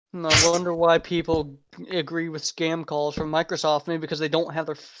No wonder why people agree with scam calls from Microsoft, maybe because they don't have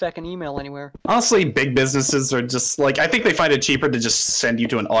their feckin' email anywhere. Honestly, big businesses are just like, I think they find it cheaper to just send you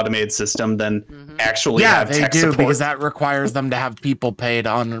to an automated system than actually have tech support. Because that requires them to have people paid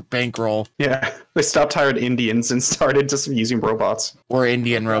on bankroll. Yeah, they stopped hiring Indians and started just using robots. Or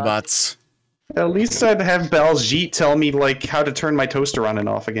Indian robots. At least I'd have Baljeet tell me, like, how to turn my toaster on and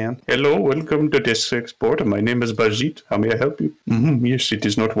off again. Hello, welcome to this export. My name is Baljeet. How may I help you? Yes, it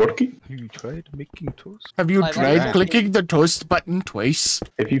is not working. Have you tried making toast? Have you tried clicking the toast button twice?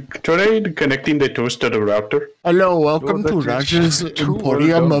 Have you tried connecting the toast to the router? Hello, welcome to Raj's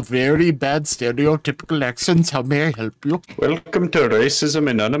Emporium of very bad stereotypical accents. How may I help you? Welcome to Racism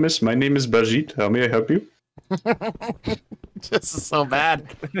Anonymous. My name is Baljeet. How may I help you? This is so bad.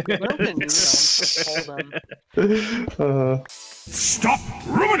 Stop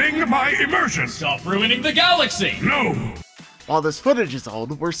ruining my immersion! Stop ruining the galaxy! No! While this footage is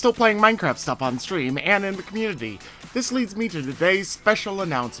old, we're still playing Minecraft stuff on stream and in the community. This leads me to today's special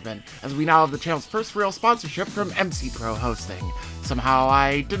announcement, as we now have the channel's first real sponsorship from MC Pro Hosting. Somehow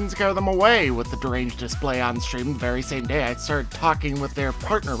I didn't scare them away with the deranged display on stream the very same day I started talking with their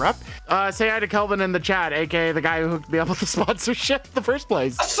partner rep. Say hi to Kelvin in the chat, aka the guy who hooked me up with the sponsorship in the first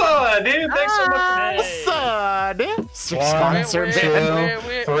place. What's up, dude? Thanks so much. What's up, dude? Sponsor 2,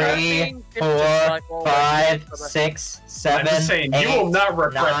 3, 4, 5, 6, 7, I'm just saying, 8, you will not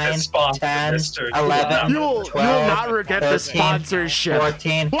regret 9, this sponsor, 10, Mr. 11, You will 12, not regret the 13, sponsorship.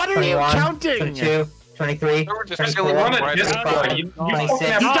 14, What are 21, you counting? 22, 23, We're just 24, run a Discord. 25, You 26, You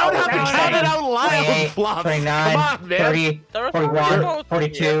don't have to count it out loud, 28, Fluff. 29, Come on, man. 30, 41,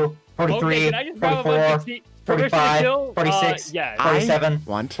 42, 43, 44, 45, 46, 47,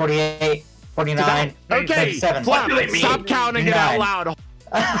 48, 49, Okay, 47. Fluff, stop counting it out loud.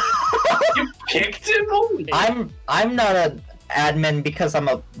 You picked him? Holy. I'm not an admin because I'm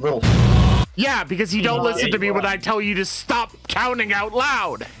a little. Yeah, because you don't listen to me when I tell you to stop counting out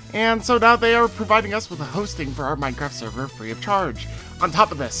loud. And so now they are providing us with a hosting for our Minecraft server free of charge. On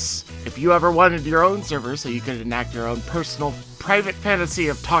top of this, if you ever wanted your own server so you could enact your own personal private fantasy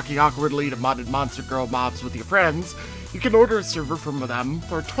of talking awkwardly to modded monster girl mobs with your friends, you can order a server from them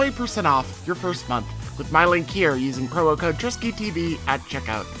for 20% off your first month with my link here using promo code TriskyTV at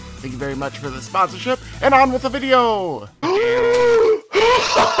checkout. Thank you very much for the sponsorship, and on with the video!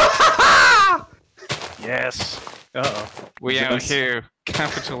 Yes. Uh-oh. We out here.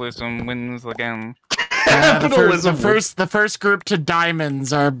 Capitalism wins again. The first group to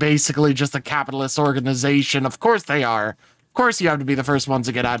diamonds are basically just a capitalist organization. Of course they are. Of course you have to be the first ones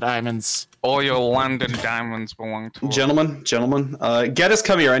to get out diamonds. All your land and diamonds belong to us. Gentlemen, Geddes,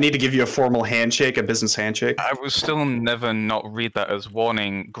 come here. I need to give you a formal handshake, a business handshake. I will still never not read that as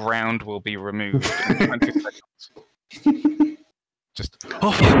warning. Ground will be removed in 20 seconds.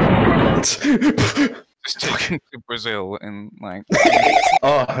 Just taken to Brazil in like.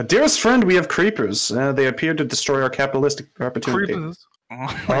 Dearest friend, we have creepers. They appear to destroy our capitalistic opportunity. Creepers?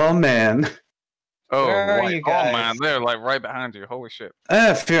 Oh man. Oh, Where are you guys? Oh man, they're like right behind you. Holy shit.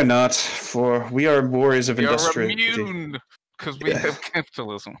 Fear not, for we are warriors of You're industry. immune because we have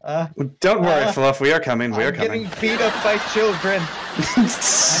capitalism. Don't worry, Fluff. We are coming. We are coming. I'm getting beat up by children. I'm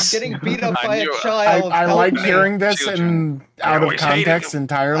getting beat up by a child. I like hearing this and out of context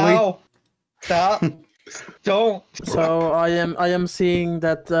entirely. Ow. Stop. Don't. So I am seeing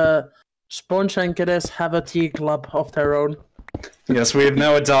that Sponge and Geddes have a tea club of their own. Yes, we have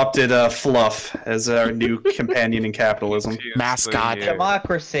now adopted Fluff as our new companion in capitalism. Mascot.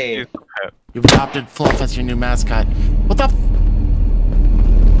 Democracy. You've adopted Fluff as your new mascot. What the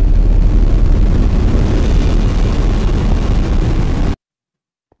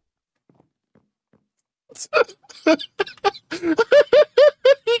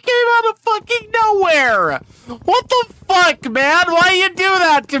He came out of fucking nowhere! What the fuck, man? Why you do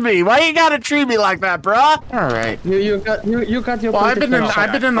that to me? Why you gotta treat me like that, bruh? Alright. You got your. Well, I've been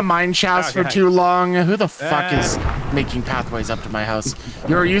in the mine shafts for too long. Who the fuck is making pathways up to my house?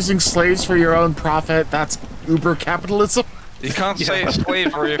 You're using slaves for your own profit. That's uber capitalism. You can't say it's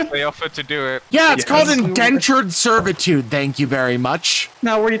slavery if they offer to do it. Yeah, it's called indentured servitude. Thank you very much.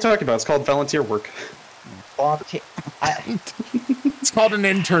 No, what are you talking about? It's called volunteer work. It's called an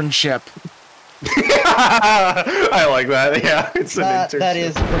internship. I like that. Yeah, it's an internship. That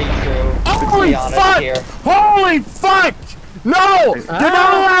is pretty true. Holy fuck! Holy fuck! No! You're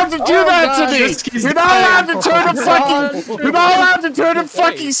not allowed to do that to me! You're not allowed to turn a fucking... You're not allowed to turn a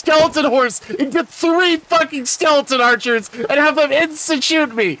fucking skeleton horse into 3 fucking skeleton archers and have them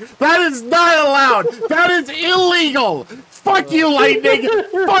insta-shoot me! That is not allowed! That is illegal! Fuck you, Lightning!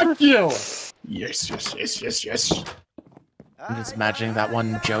 Fuck you! Yes. I'm just imagining that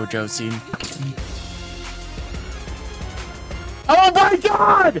one JoJo scene. Oh my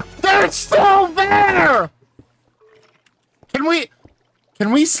god! They're still there!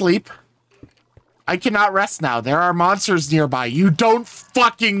 Can we sleep? I cannot rest now. There are monsters nearby. You don't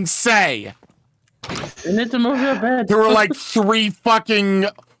fucking say! You need to move your bed. There were like 3 fucking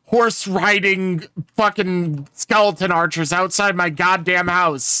horse-riding fucking skeleton archers outside my goddamn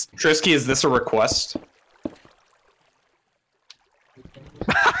house. Trisky, is this a request?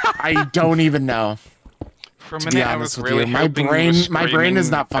 I don't even know. For a To minute, be I honest was with really you, my hoping you were brain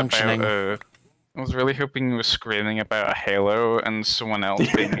is not screaming functioning. about, I was really hoping you were screaming about a Halo and someone else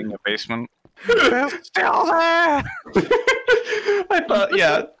being in the basement. They're still there! I thought,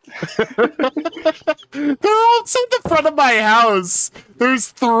 yeah. They're outside the front of my house. There's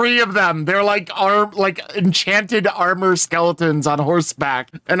 3 of them. They're like enchanted armor skeletons on horseback,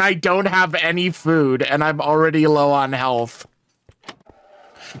 and I don't have any food, and I'm already low on health.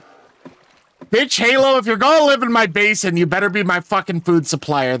 Bitch, Halo, if you're gonna live in my basin, you better be my fucking food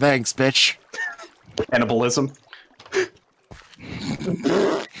supplier. Thanks, bitch. Cannibalism.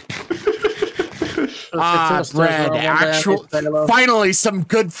 Bread. Finally, some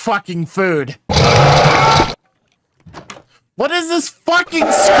good fucking food. What is this fucking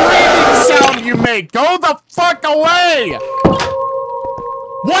screaming sound you make? Go the fuck away!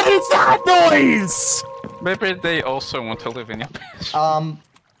 What is that noise? Maybe they also want to live in your basement.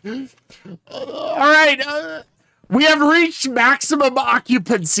 Alright, we have reached maximum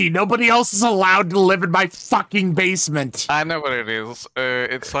occupancy. Nobody else is allowed to live in my fucking basement. I know what it is.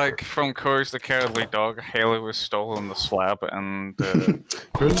 It's like from Courage the Cowardly Dog, Halo has stolen the slab and...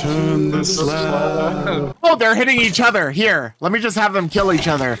 Return the slab. Oh, they're hitting each other. Here, let me just have them kill each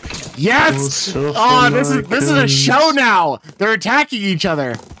other. Yes! Oh, this is a show now. They're attacking each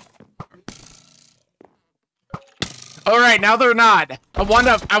other. All right, now they're not. I want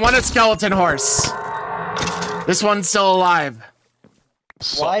a skeleton horse. This one's still alive.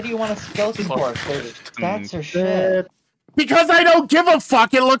 Why do you want a skeleton horse? Their stats are shit. Because I don't give a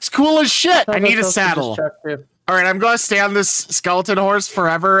fuck. It looks cool as shit. I need a saddle. All right, I'm gonna stay on this skeleton horse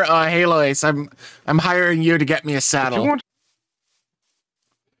forever. Halo Ace, I'm hiring you to get me a saddle.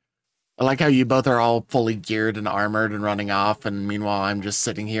 I like how you both are all fully geared and armored and running off, and meanwhile I'm just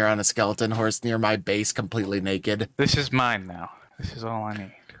sitting here on a skeleton horse near my base, completely naked. This is mine now. This is all I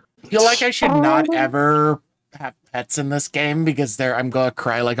need. I feel like I should not ever have pets in this game because I'm gonna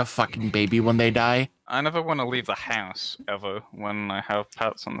cry like a fucking baby when they die. I never want to leave the house, ever, when I have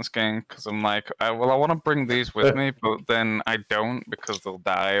pets in this game, because I'm like, well, I want to bring these with me, but then I don't, because they'll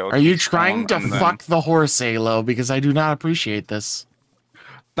die. Or Are you trying to fuck the horse, Halo? Because I do not appreciate this.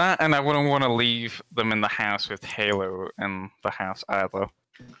 That, and I wouldn't want to leave them in the house with Halo in the house either.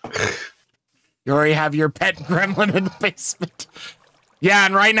 You already have your pet gremlin in the basement. Yeah,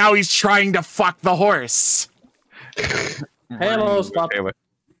 and right now he's trying to fuck the horse. Halo, stop.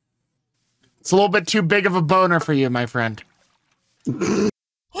 It's a little bit too big of a boner for you, my friend. Hey,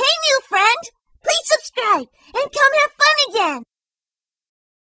 new friend! Please subscribe and come have fun again!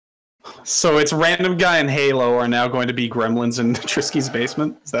 So it's random guy and Halo are now going to be gremlins in Trisky's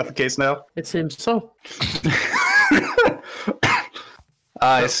basement? Is that the case now? It seems so.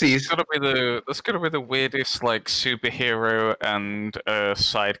 I see. That's gotta be the weirdest like superhero and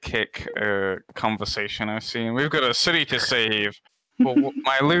sidekick conversation I've seen. We've got a city to save. But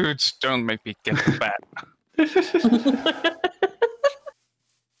my lewds don't make me get the bat.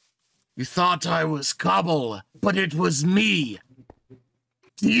 You thought I was Cobble, but it was me.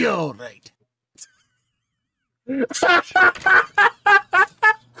 Diorite. I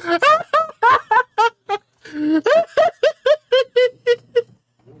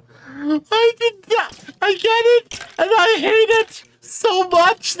did that. I get it, and I hate it so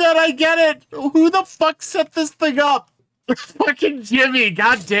much that I get it. Who the fuck set this thing up? Fucking Jimmy,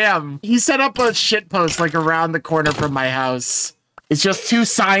 goddamn. He set up a shitpost like around the corner from my house. It's just 2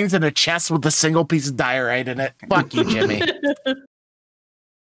 signs and a chest with a single piece of diorite in it. Fuck you, Jimmy.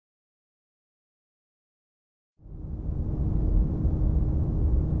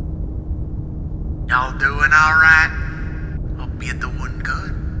 Y'all doing alright? Hope you're doing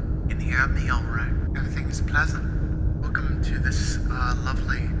good. Can you hear me alright? Everything is pleasant. Welcome to this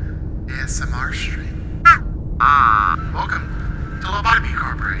lovely ASMR stream. Welcome to Lobotomy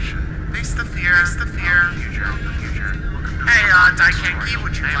Corporation. Face the fear, future. Hey, Daikenki,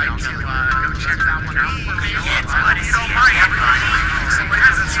 would you like to go check that one out for me? Yes, but if you don't mind, someone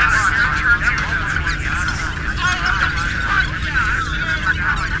has a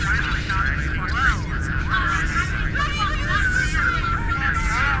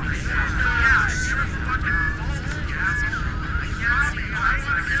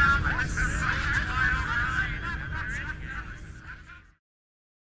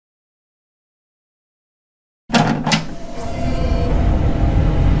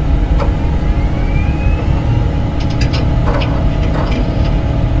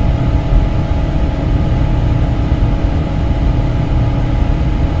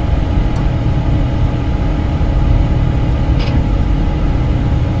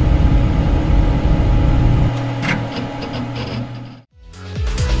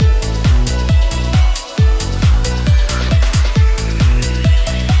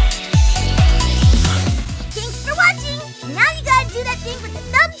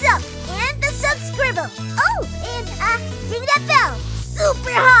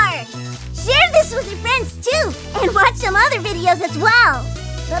Share this with your friends too, and watch some other videos as well.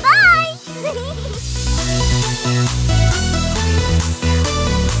 Bye-bye!